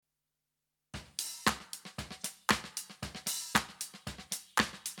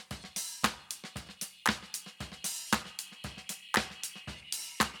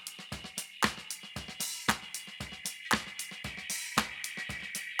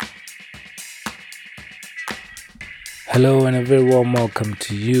Hello and a very warm welcome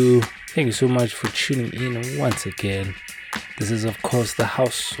to you. Thank you so much for tuning in once again. This is, of course, the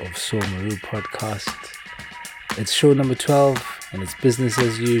House of Moru podcast. It's show number 12 and it's business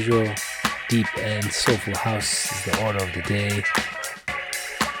as usual. Deep and soulful house is the order of the day.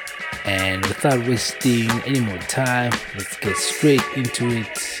 And without wasting any more time, let's get straight into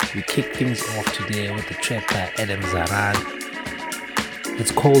it. We kick things off today with the track by Adam Zaran.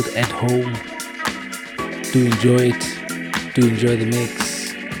 It's called At Home. Do enjoy it. Do enjoy the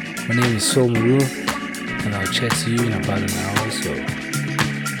mix. My name is Moru, and I'll chat to you in about an hour or so.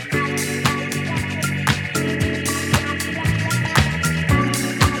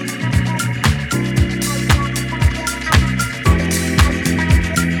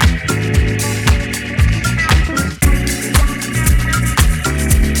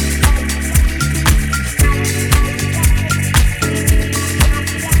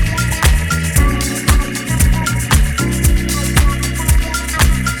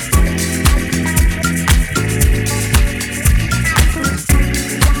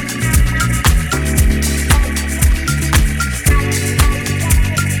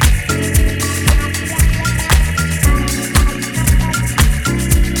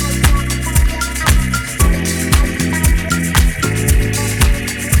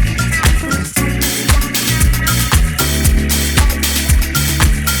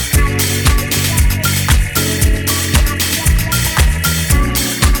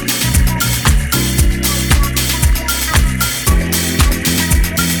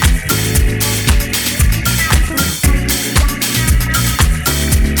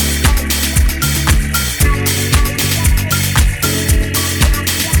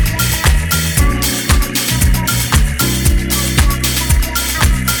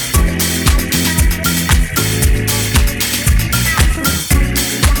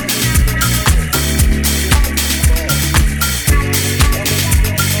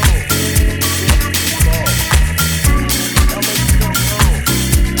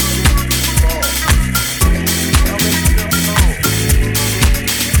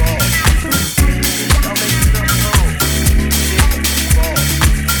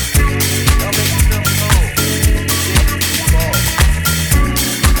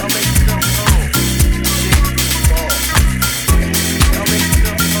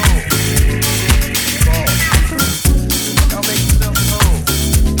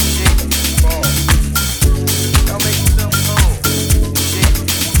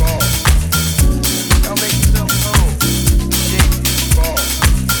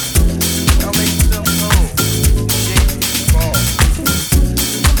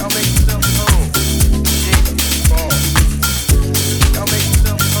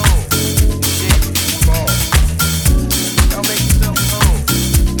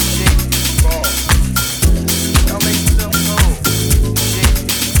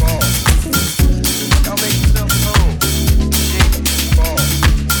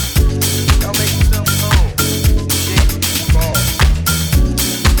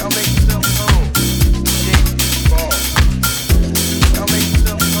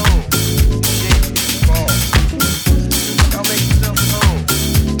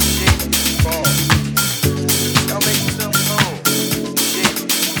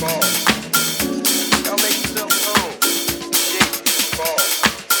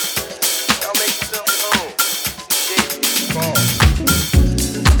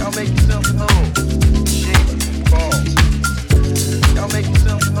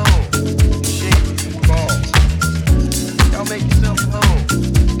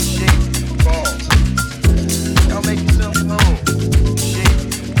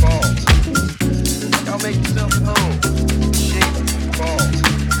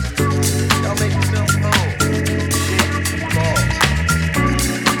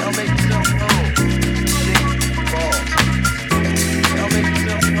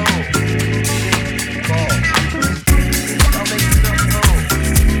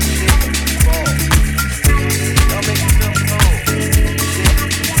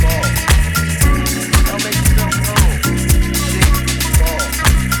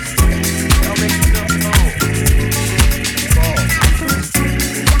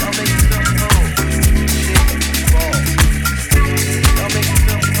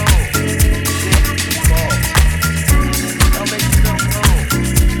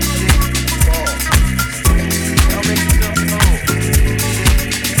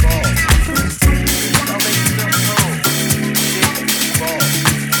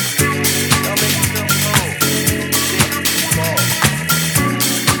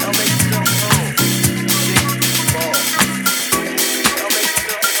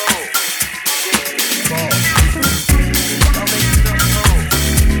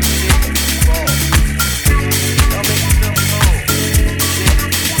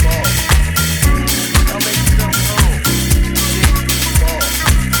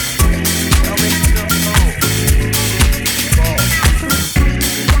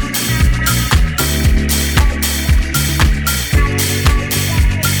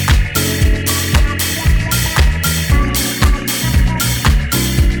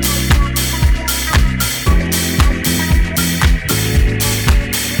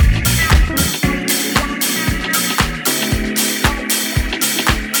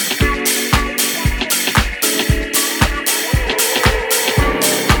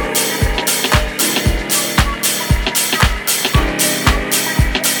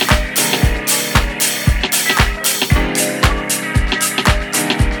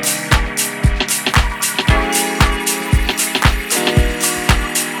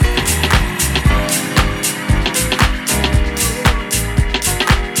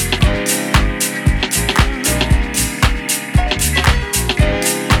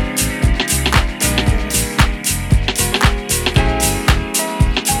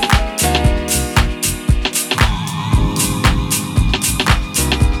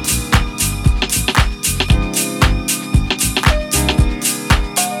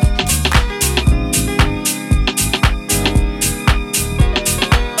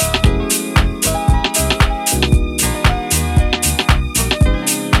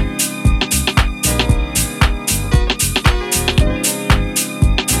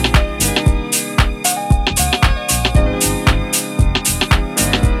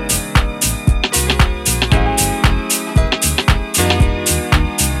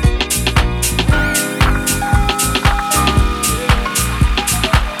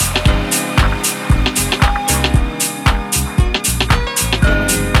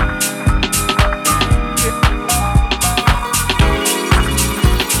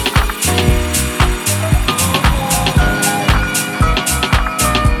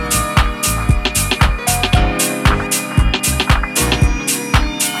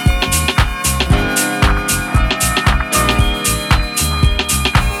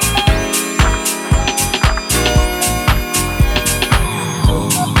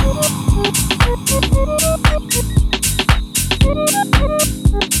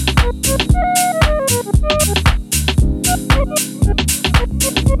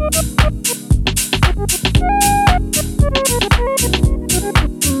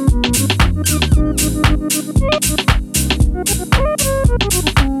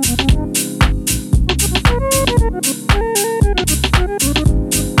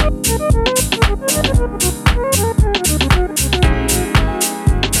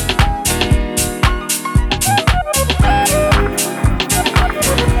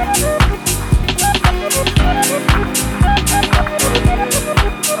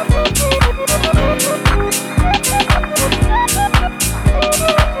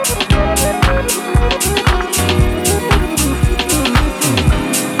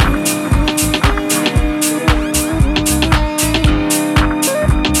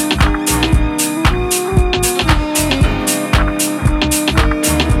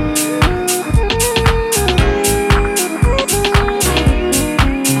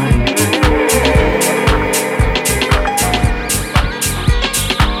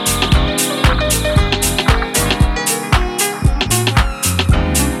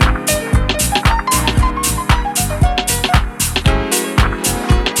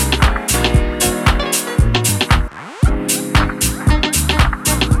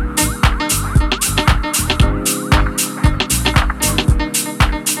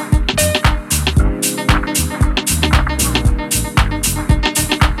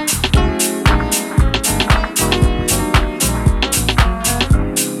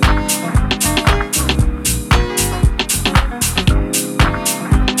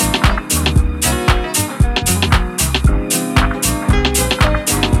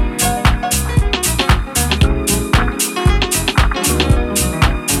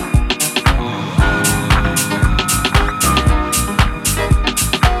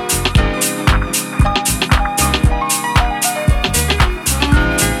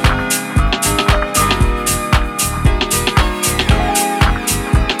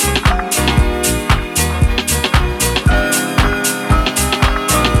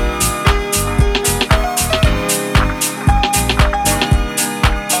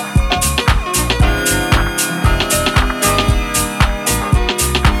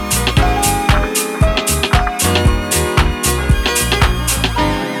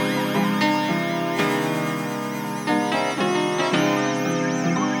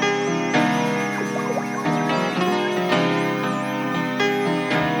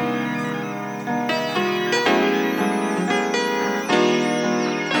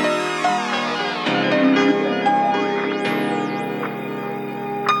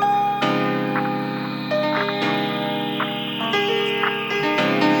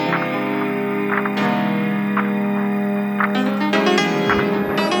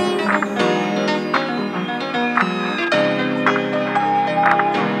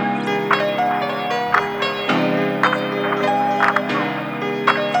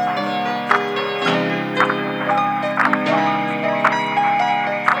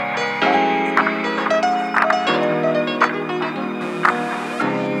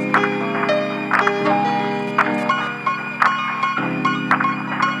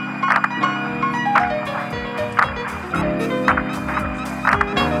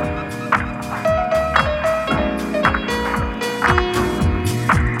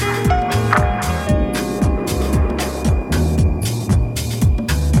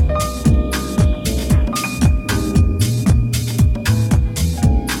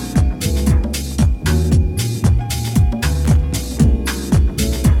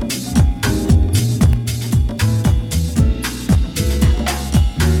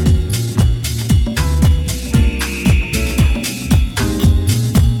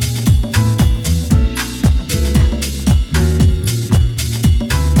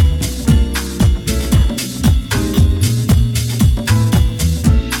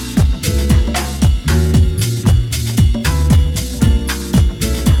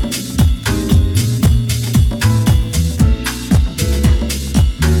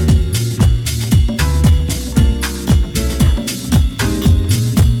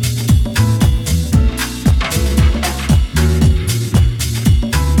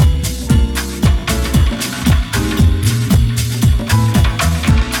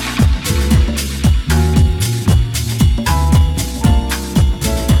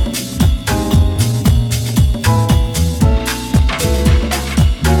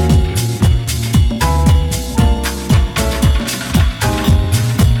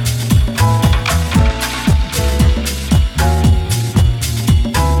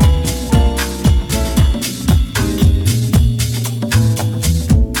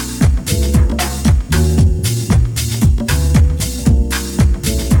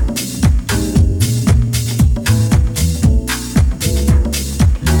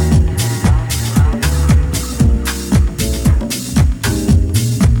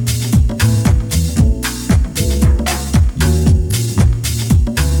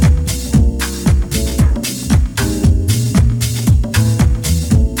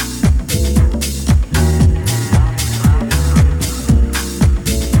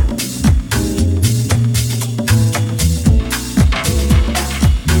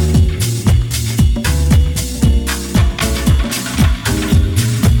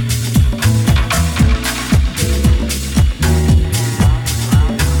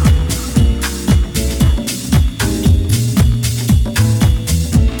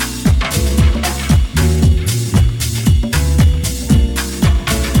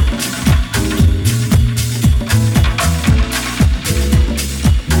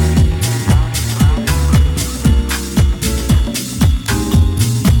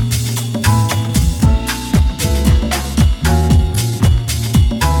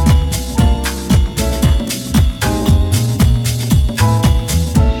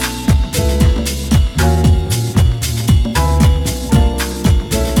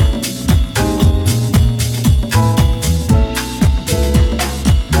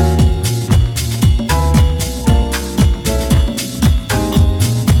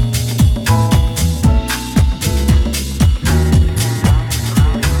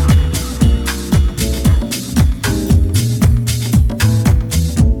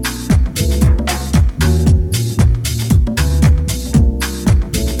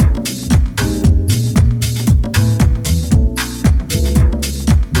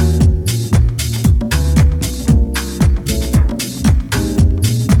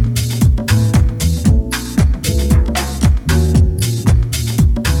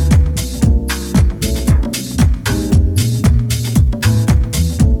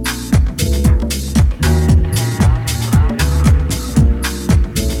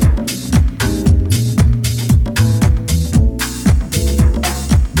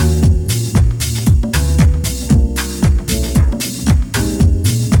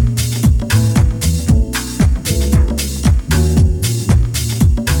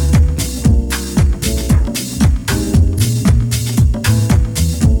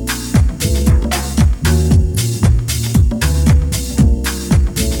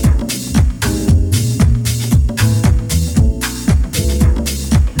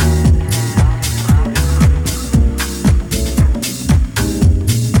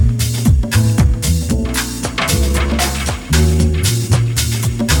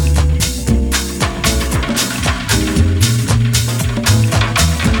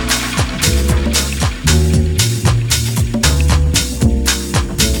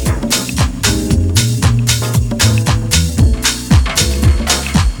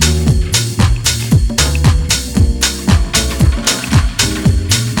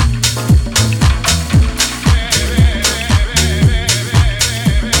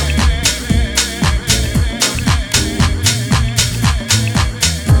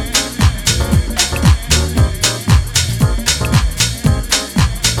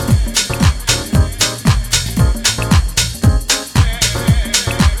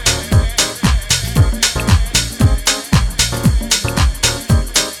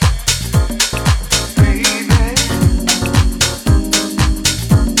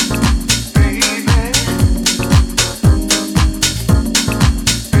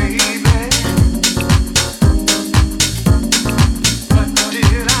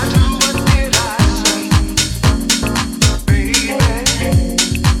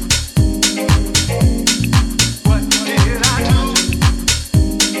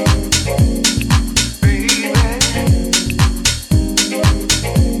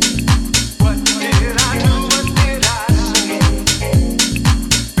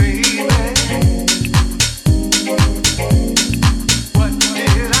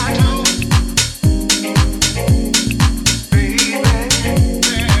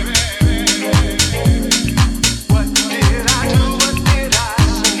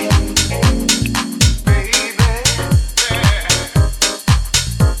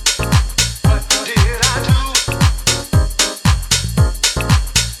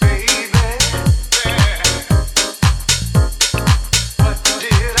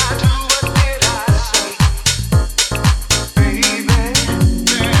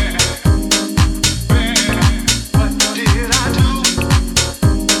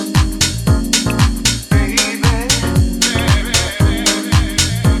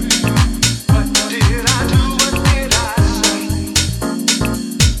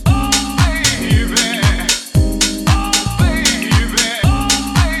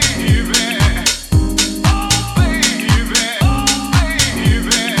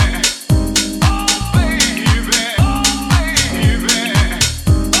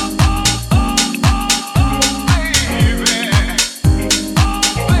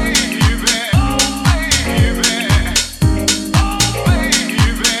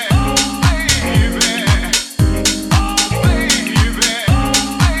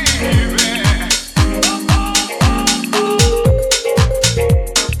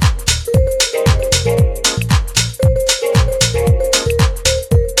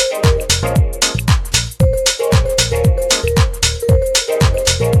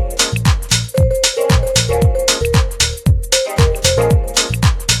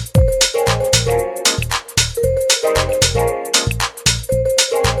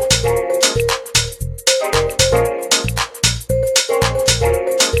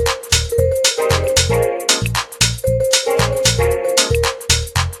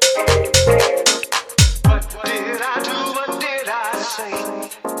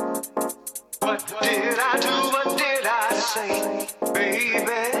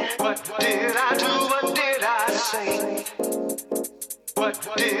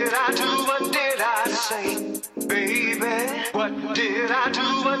 did I do? What did I say? Baby, what did I do?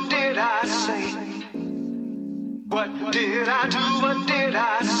 What did I say? What did I do? What did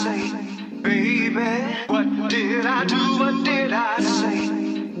I say? Baby, what did I do? What did I say?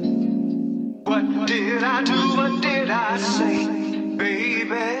 What did I do? What did I say?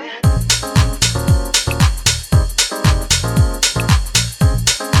 Baby.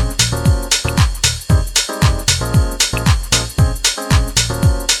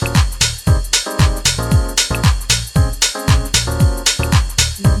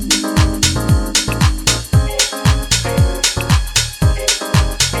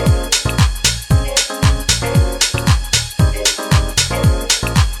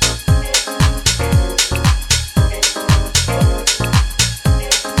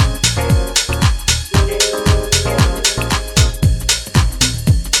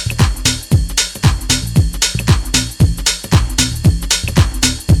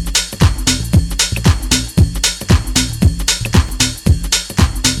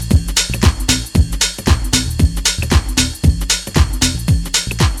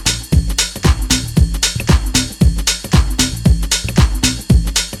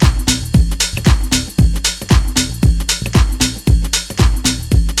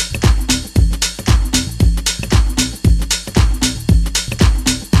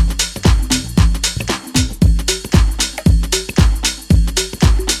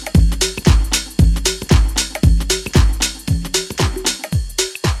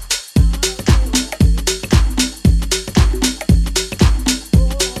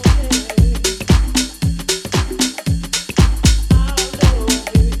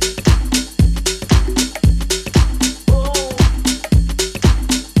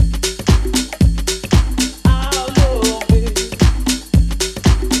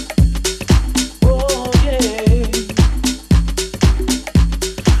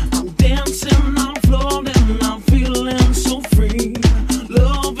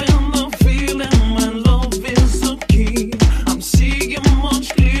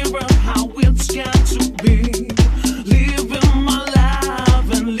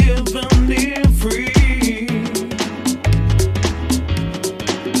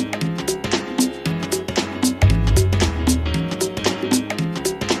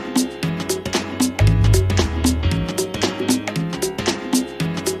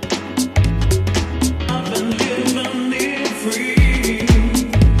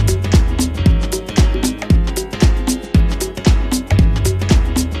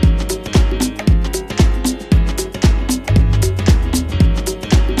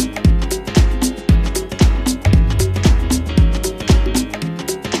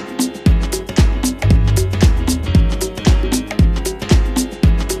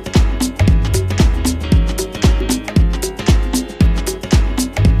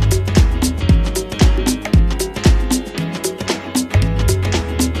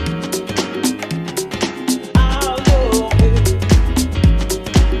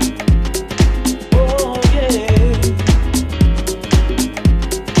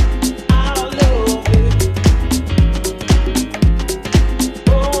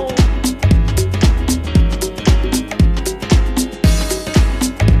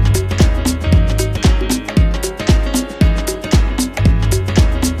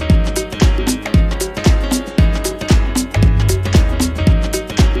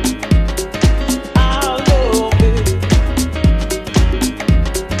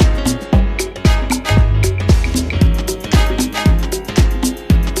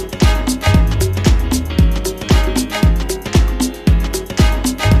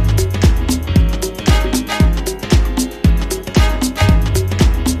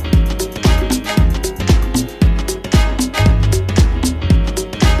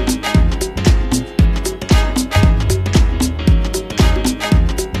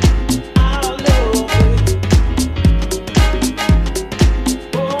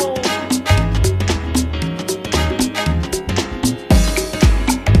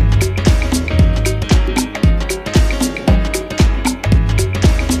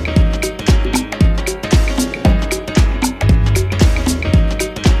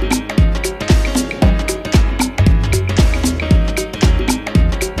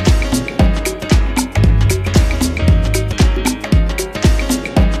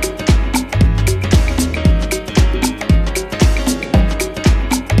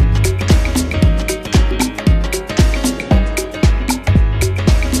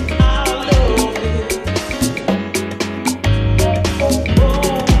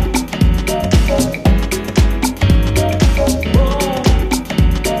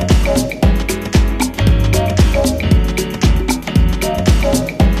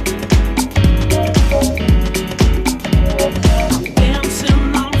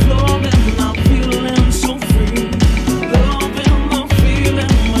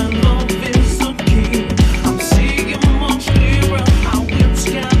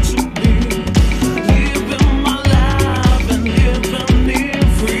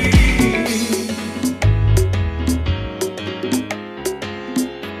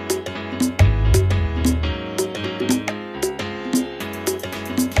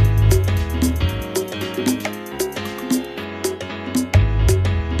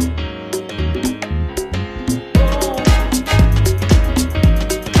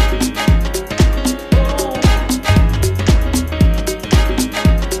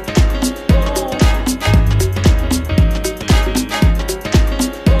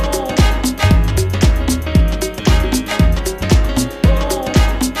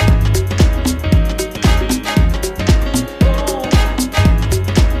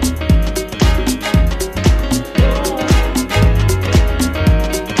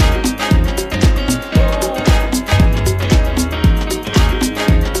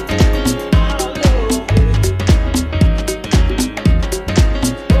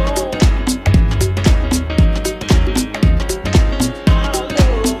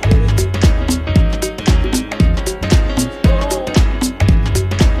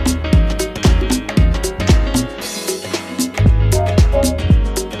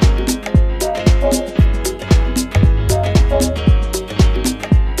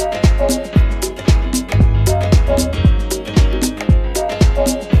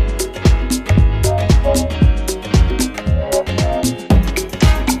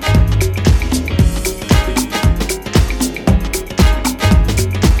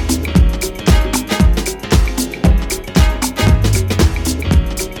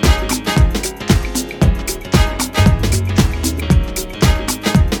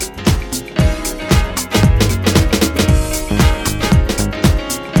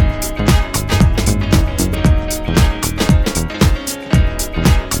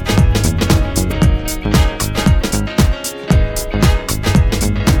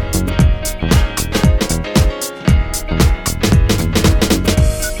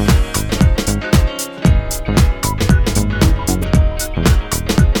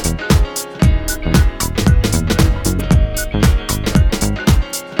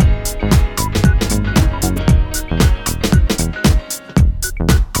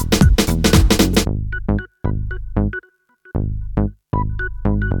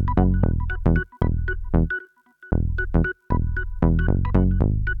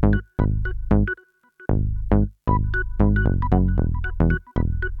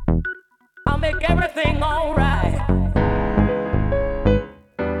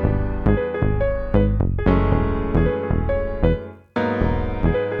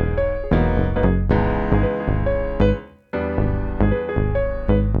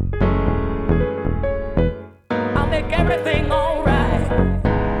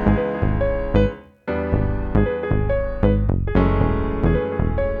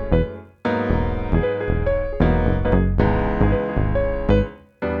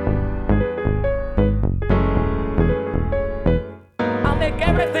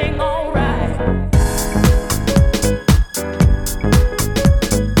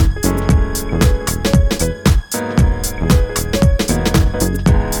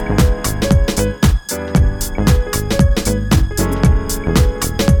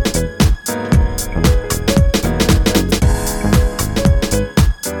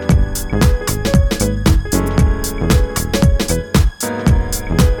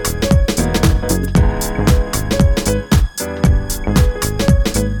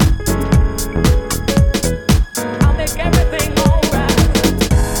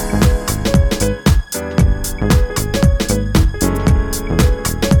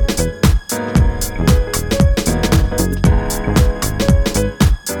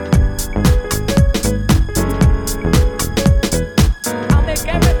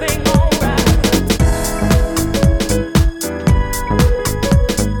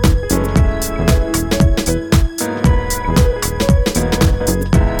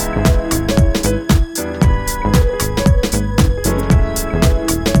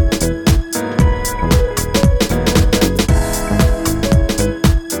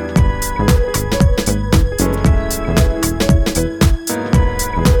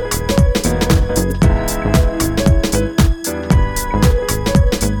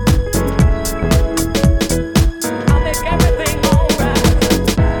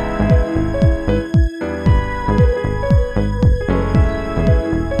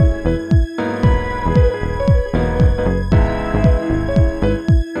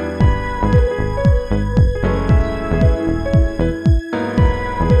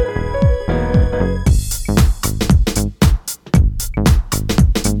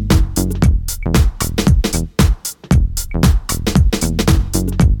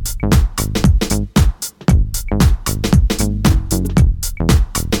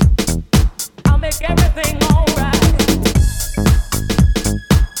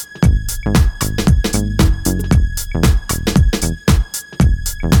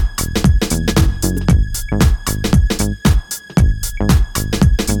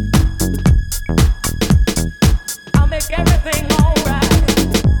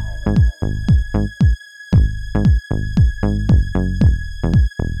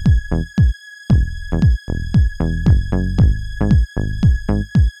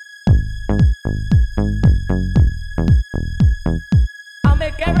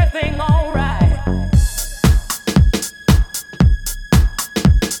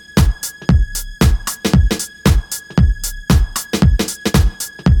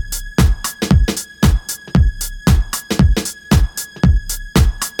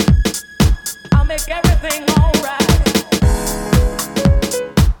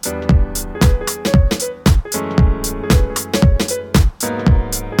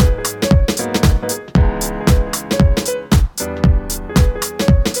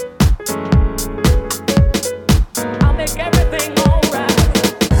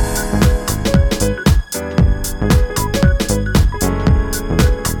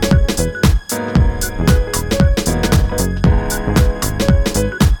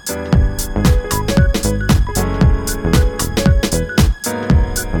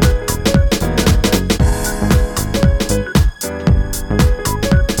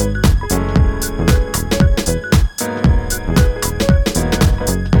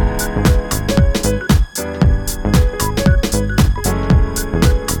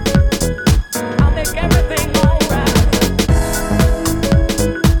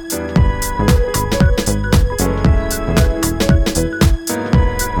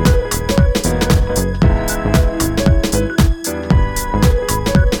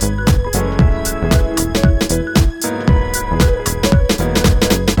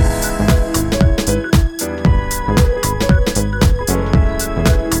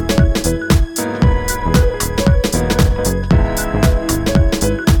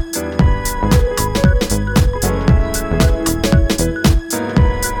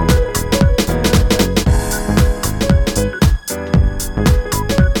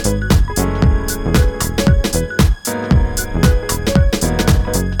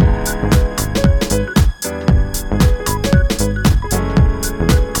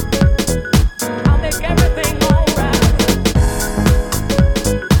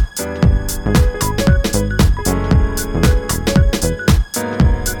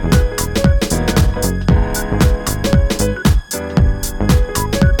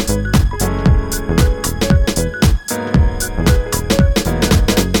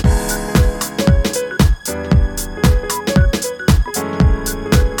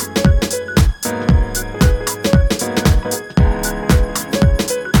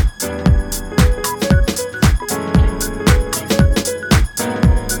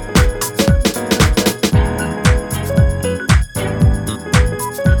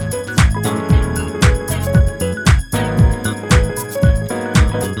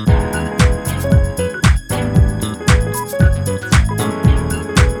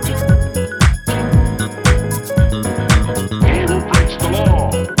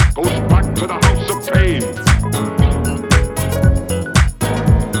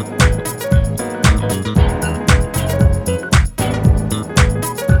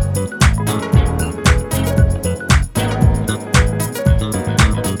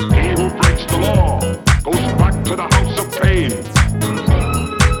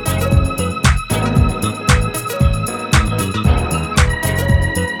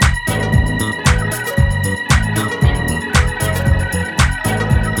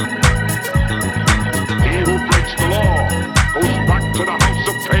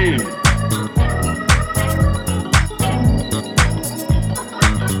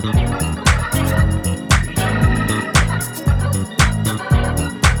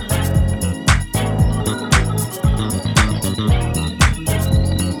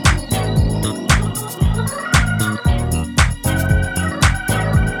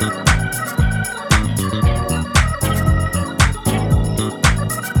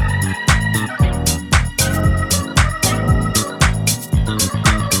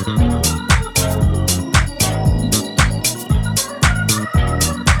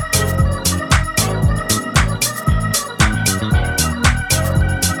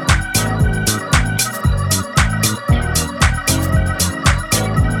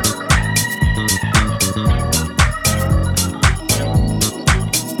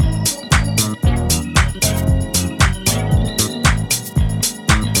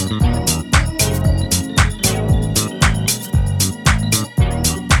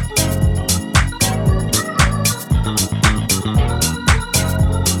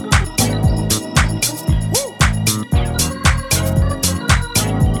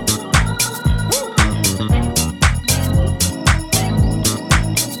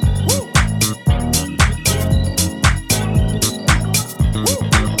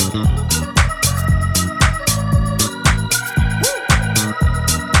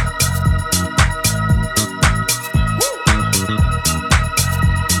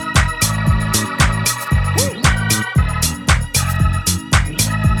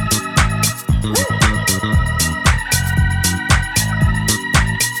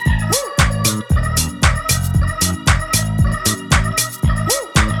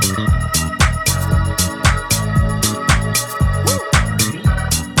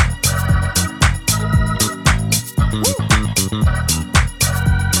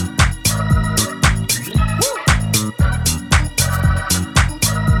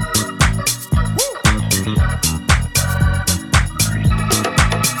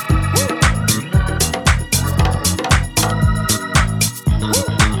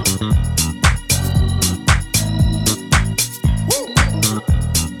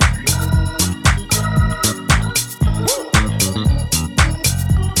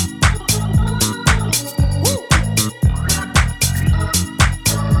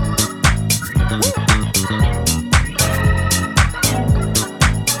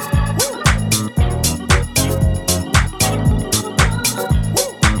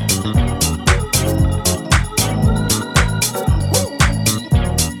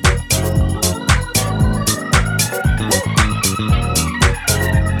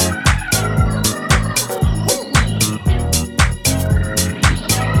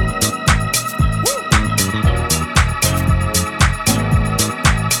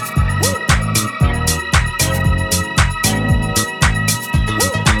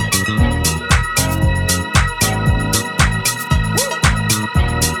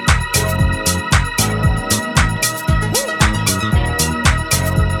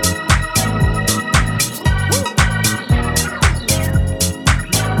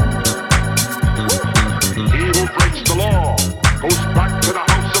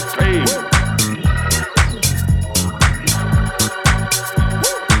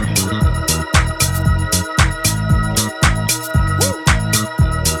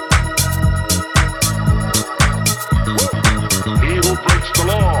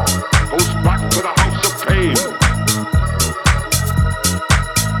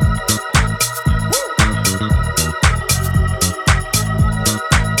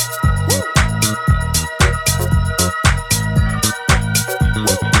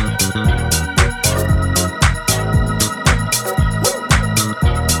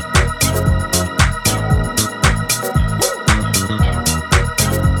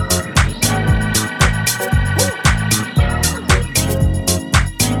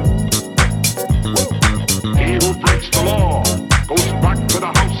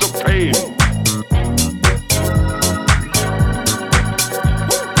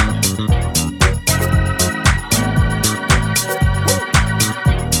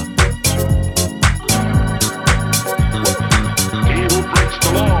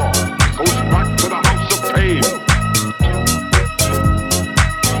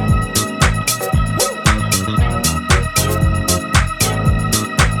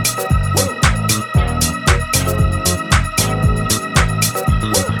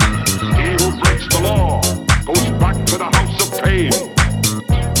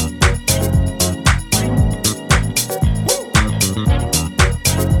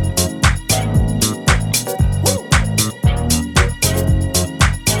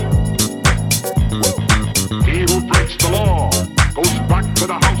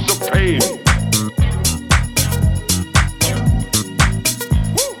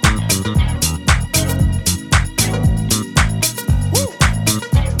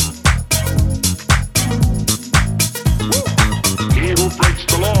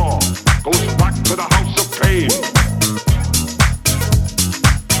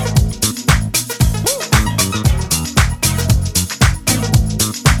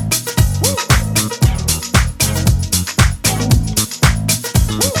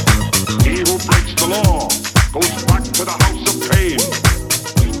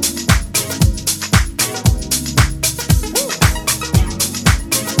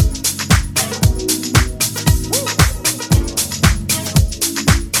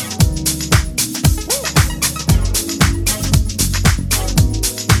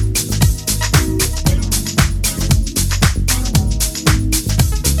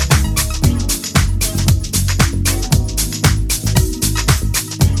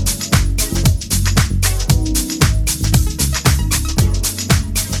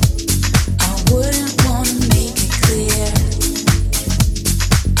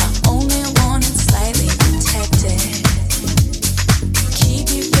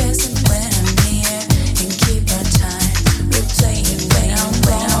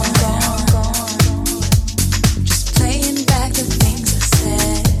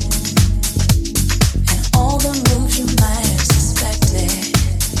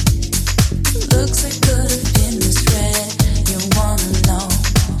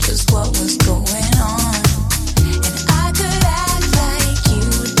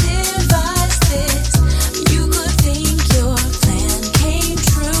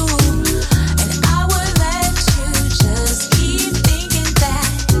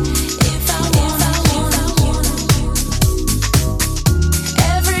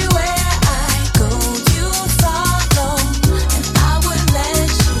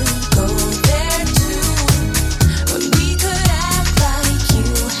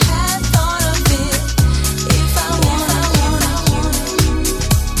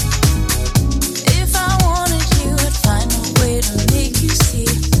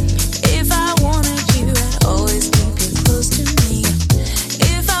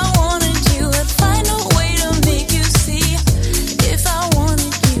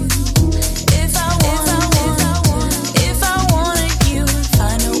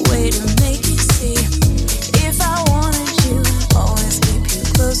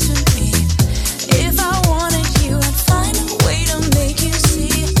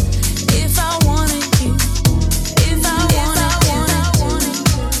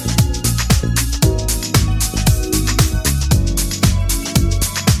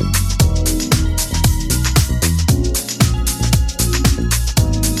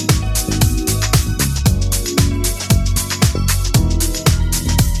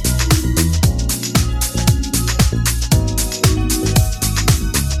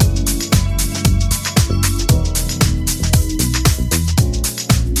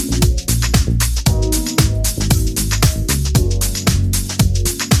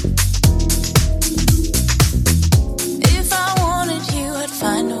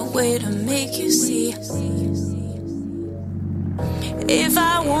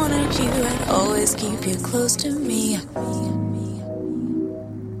 wanted you, I'd always keep you close to me.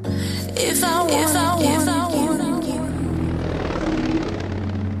 If I wanted you,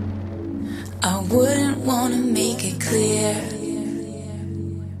 I wouldn't wanna make it clear.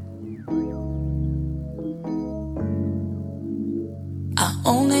 I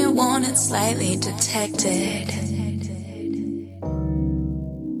only want it slightly detected.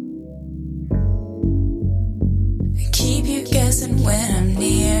 Keep you guessing when I'm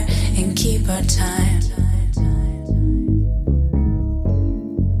near and keep our time.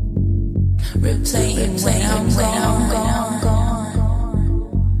 Replaying when I'm gone.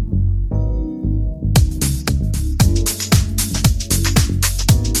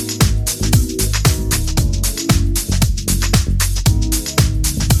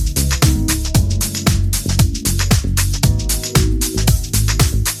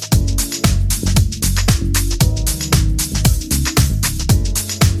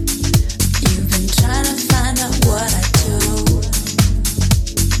 What I do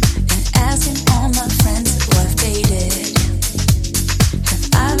and asking all my friends if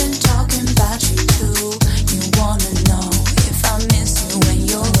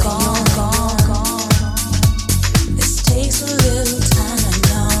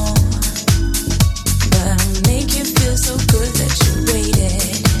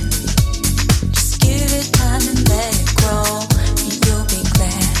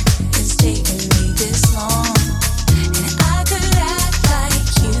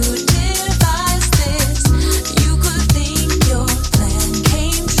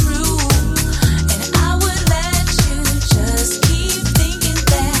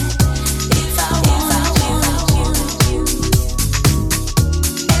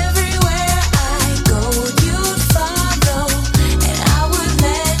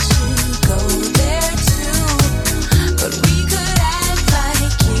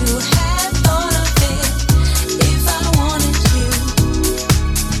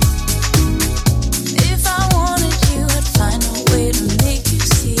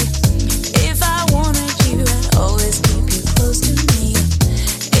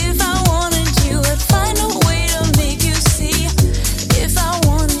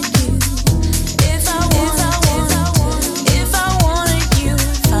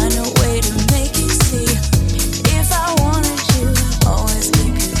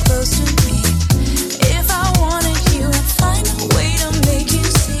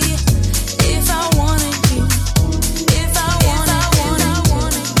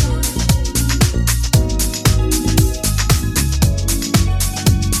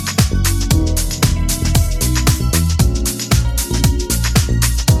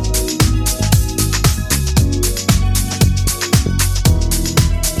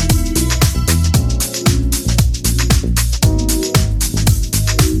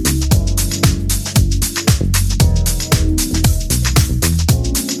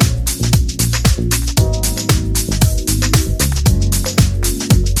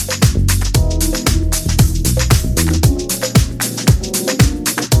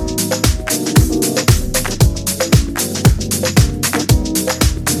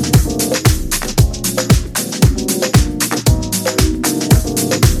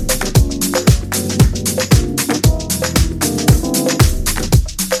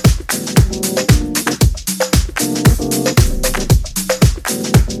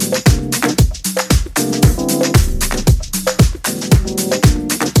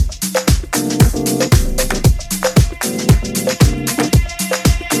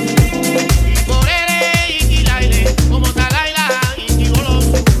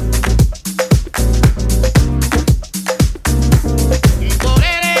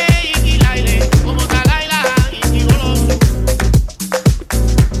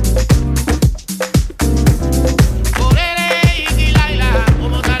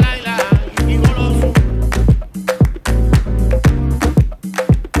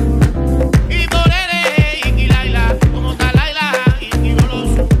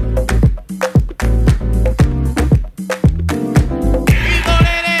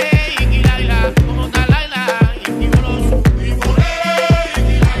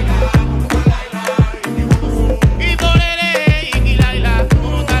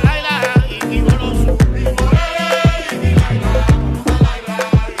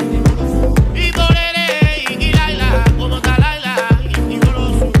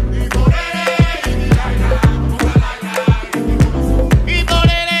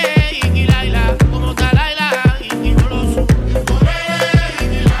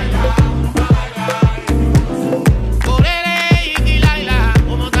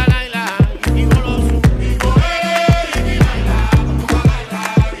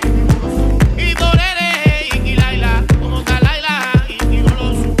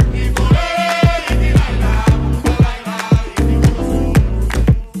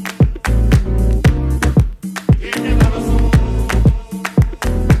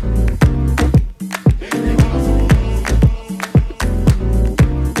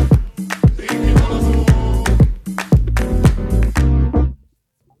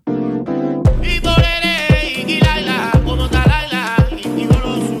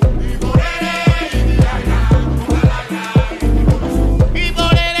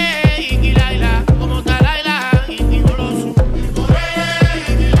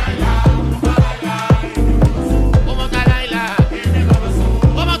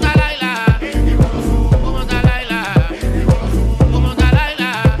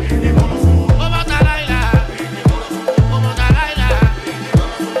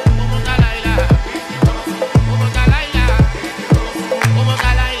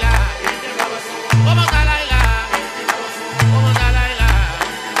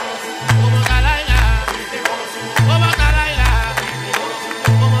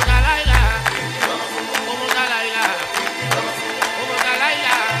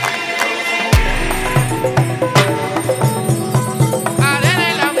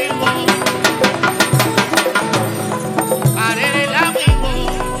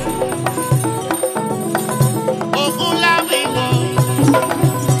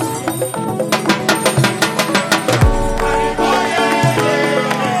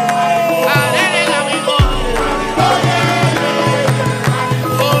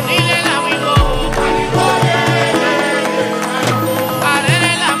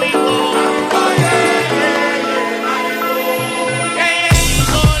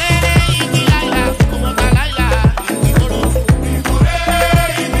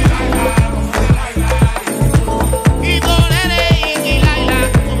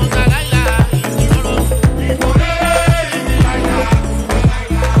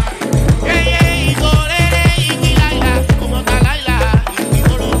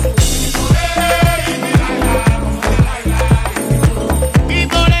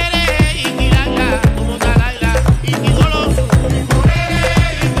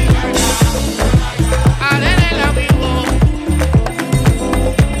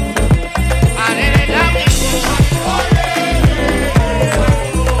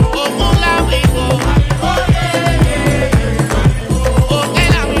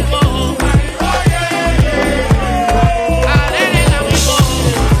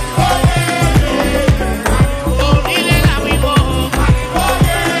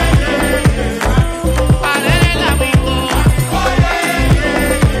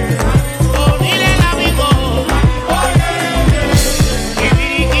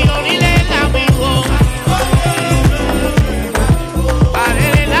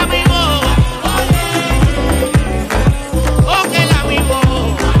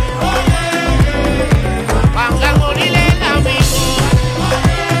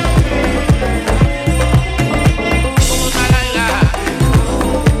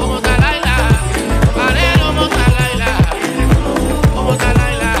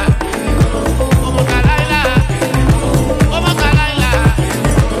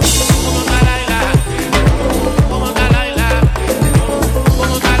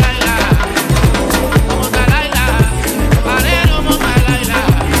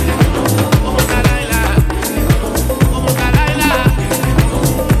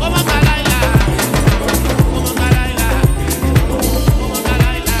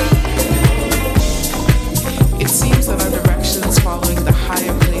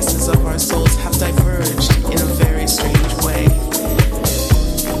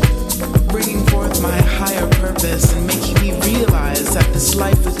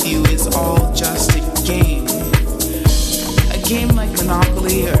life with you is all just a game. A game like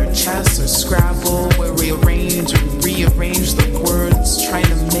Monopoly or chess or Scrabble, where we arrange and rearrange the words, trying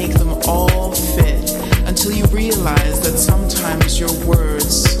to make them all fit, until you realize that sometimes your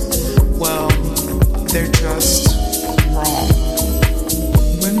words, well, they're just wrong.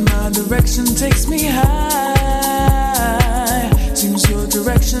 When my direction takes me high, seems your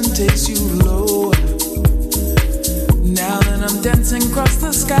direction takes you low. Now that I'm dancing across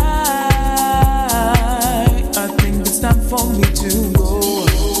the sky, I think it's time for me to go.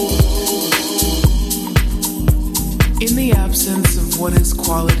 In the absence of what is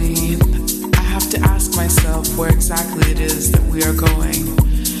quality, I have to ask myself where exactly it is that we are going.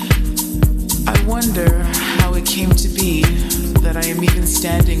 I wonder how it came to be that I am even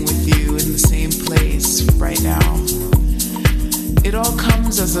standing with you in the same place right now. It all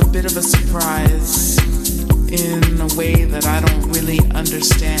comes as a bit of a surprise in a way that I don't really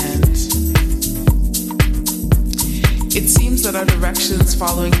understand. It seems that our directions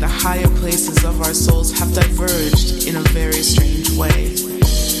following the higher places of our souls have diverged in a very strange way,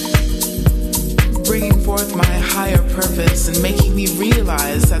 bringing forth my higher purpose and making me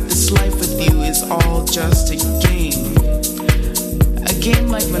realize that this life with you is all just a game. A game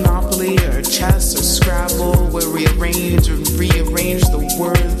like Monopoly or chess or Scrabble, where we arrange and rearrange the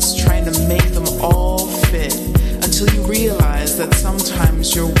words, trying to make them all fit, until you realize that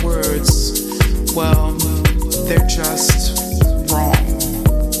sometimes your words, well, they're just wrong.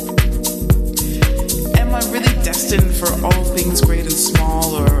 Am I really destined for all things great and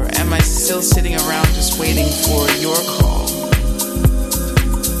small, or am I still sitting around just waiting for your call?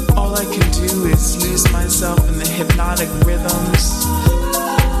 All I can do is lose myself in the hypnotic rhythms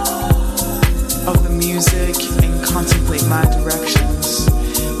of the music and contemplate my directions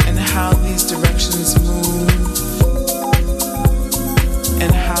and how these directions move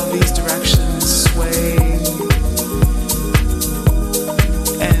and how these directions sway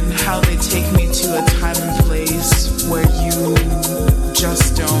and how they take me to a time and place where you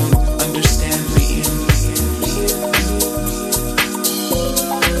just don't understand me.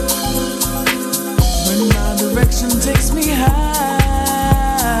 When my direction takes me high,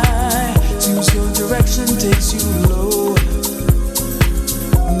 seems your direction takes you low.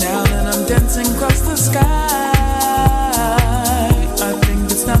 Now that I'm dancing across the sky, I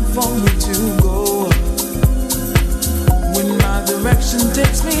think it's time for me to go. When my direction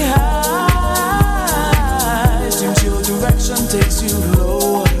takes me high, seems your direction takes you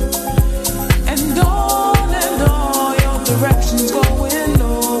low. And on your direction's going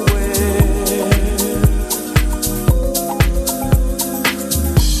nowhere.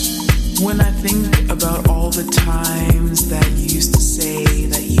 When I think about all the times that you used to say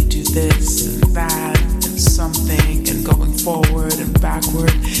that you do this and that and something, and going forward and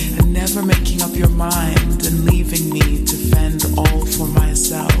backward, and never making up your mind and leaving me to fend all for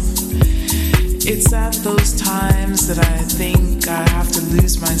myself. It's at those times that I think I have to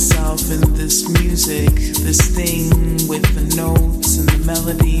lose myself in this music, this thing with the notes and the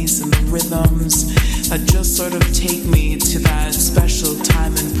melodies and the rhythms that just sort of take me to that special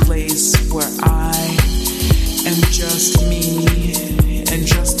time and place where I am just me and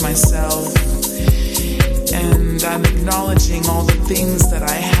just myself. And I'm acknowledging all the things that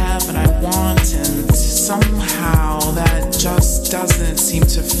I have and I want, and somehow that just doesn't seem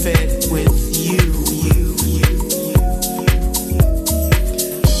to fit with you.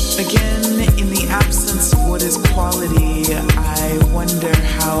 Again, in the absence of what is quality, I wonder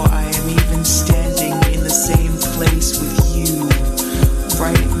how I am even standing in the same place with you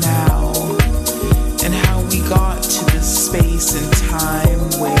right now, and how we got to this space and time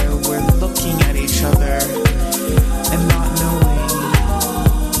where we're looking at each other and not knowing,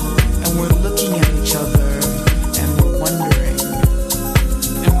 and we're looking at each other and we're wondering,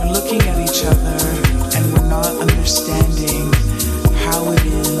 and we're looking at each other and we're not understanding how it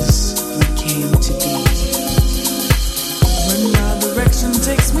is we came to be. When my direction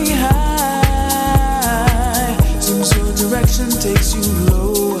takes me high, seems your direction takes you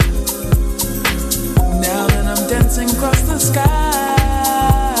low. Now that I'm dancing across the sky,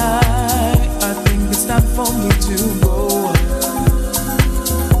 I think it's time for me to go.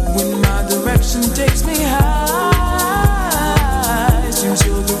 When my direction takes me high, seems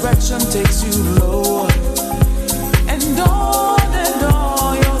your direction takes you low. And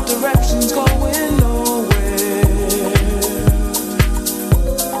on your direction's going nowhere.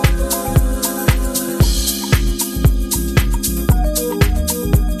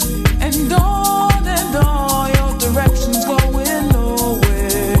 And on your direction's going nowhere.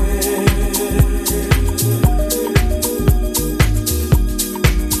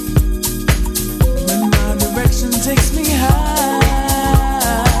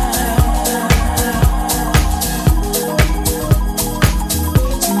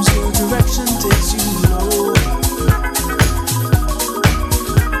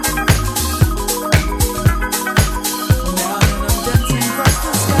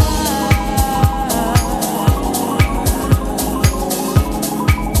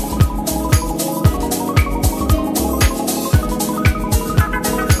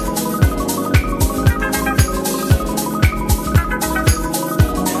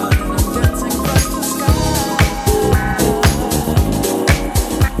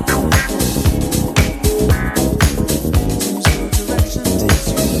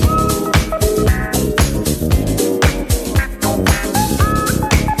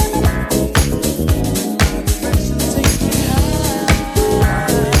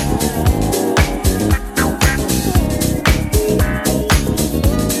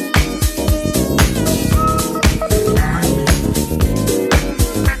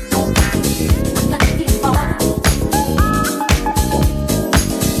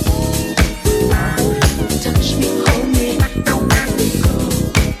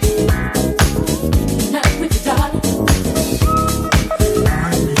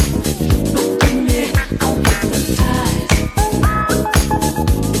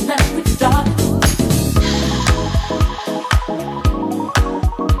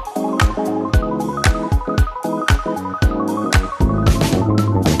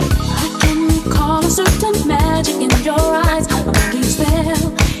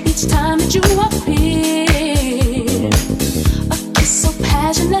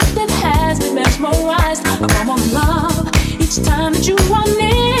 passionate that has me mesmerized. I come on love each time that you are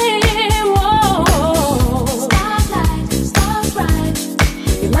near. Whoa. Starlight,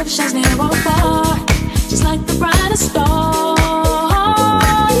 your love shines near or far, just like the brightest star.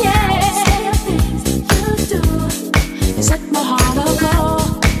 Yeah, things you do, you set my heart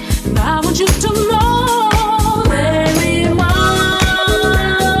aglow, and I want you to know.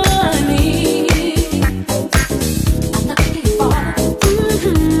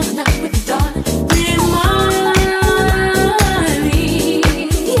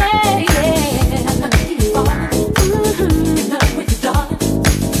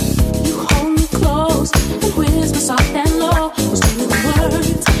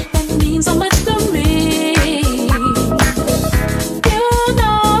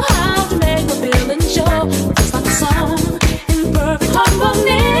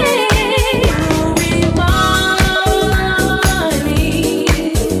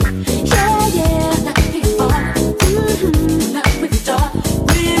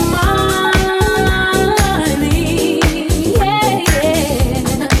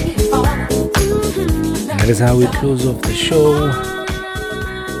 That is how we close off the show.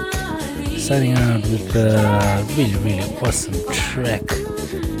 Starting out with a really awesome track.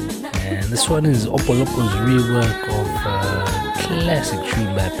 And this one is Opolopo's rework of a classic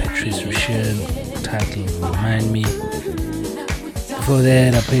tune by Patrice Rushen titled Remind Me. Before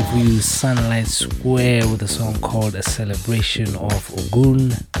that, I played for you Sunlight Square with a song called A Celebration of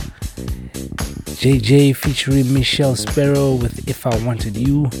Ogun. JJ featuring Michelle Sparrow with If I Wanted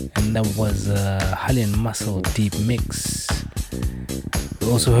You, and that was a Holly and Muscle deep mix. We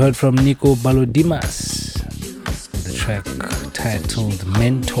also heard from Nico Balodimas with the track titled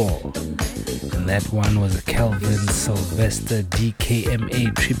Mentor, and that one was a Calvin Sylvester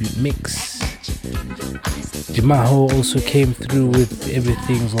DKMA tribute mix. Jimaho also came through with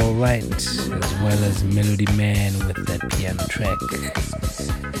Everything's Alright, as well as Melody Man with that piano track.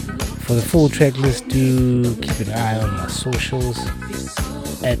 For the full track list, do keep an eye on my socials.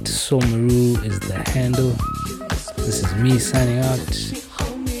 @Moru is the handle. This is me signing out.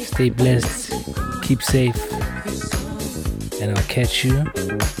 Stay blessed, keep safe, and I'll catch you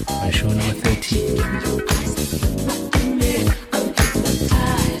on show number 13.